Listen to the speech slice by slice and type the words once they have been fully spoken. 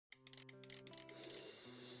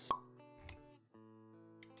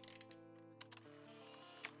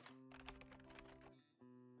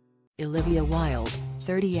Olivia Wilde,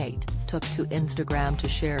 38, took to Instagram to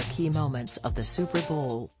share key moments of the Super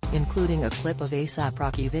Bowl, including a clip of A$AP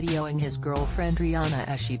Rocky videoing his girlfriend Rihanna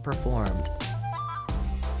as she performed.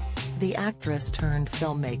 The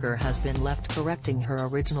actress-turned-filmmaker has been left correcting her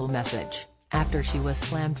original message, after she was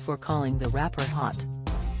slammed for calling the rapper hot.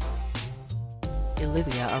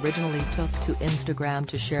 Olivia originally took to Instagram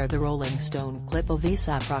to share the Rolling Stone clip of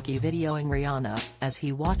A$AP Rocky videoing Rihanna, as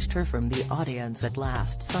he watched her from the audience at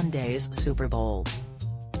last Sunday's Super Bowl.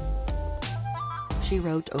 She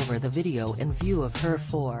wrote over the video in view of her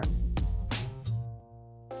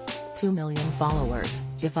 4.2 million followers,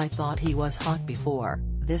 "If I thought he was hot before,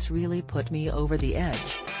 this really put me over the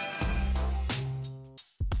edge."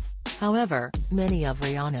 However, many of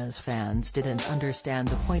Rihanna's fans didn't understand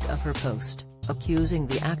the point of her post, accusing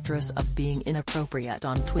the actress of being inappropriate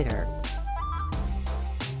on Twitter.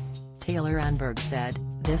 Taylor Anberg said,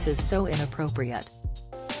 "This is so inappropriate."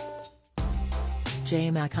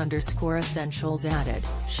 JMac_Essentials added,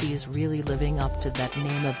 "She's really living up to that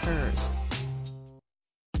name of hers."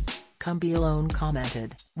 Cumby Alone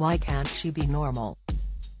commented, "Why can't she be normal?"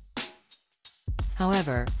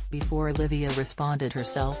 However, before Olivia responded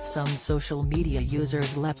herself, some social media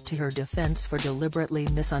users leapt to her defense for deliberately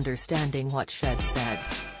misunderstanding what she'd said.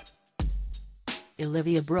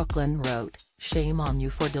 Olivia Brooklyn wrote, "Shame on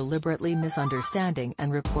you for deliberately misunderstanding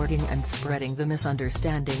and reporting and spreading the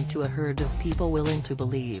misunderstanding to a herd of people willing to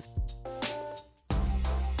believe.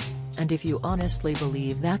 And if you honestly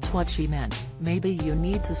believe that's what she meant, maybe you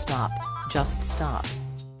need to stop, just stop."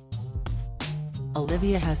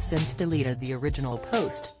 Olivia has since deleted the original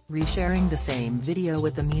post, resharing the same video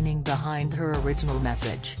with the meaning behind her original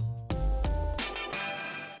message.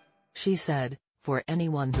 She said, "For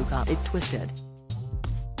anyone who got it twisted,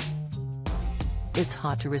 it's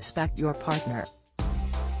hot to respect your partner.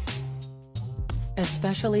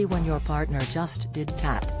 Especially when your partner just did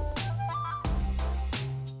that."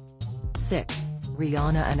 Sick.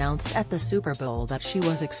 Rihanna announced at the Super Bowl that she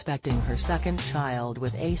was expecting her second child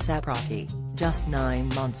with A$AP Rocky, just 9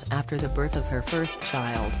 months after the birth of her first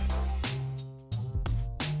child.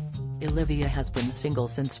 Olivia has been single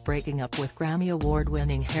since breaking up with Grammy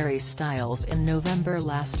Award-winning Harry Styles in November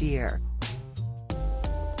last year.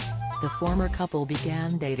 The former couple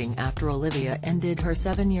began dating after Olivia ended her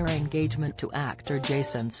 7-year engagement to actor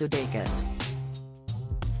Jason Sudeikis.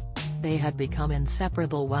 They had become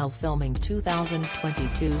inseparable while filming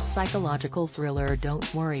 2022's psychological thriller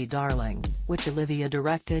Don't Worry Darling, which Olivia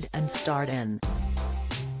directed and starred in.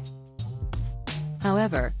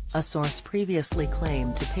 However, a source previously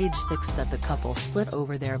claimed to Page Six that the couple split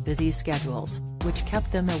over their busy schedules, which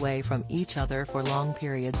kept them away from each other for long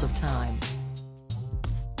periods of time.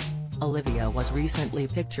 Olivia was recently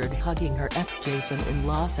pictured hugging her ex Jason in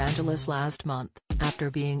Los Angeles last month, after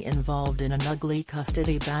being involved in an ugly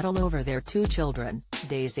custody battle over their 2 children,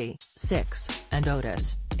 Daisy, 6, and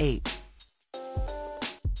Otis, 8.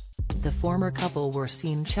 The former couple were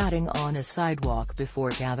seen chatting on a sidewalk before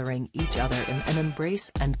gathering each other in an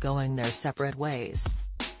embrace and going their separate ways.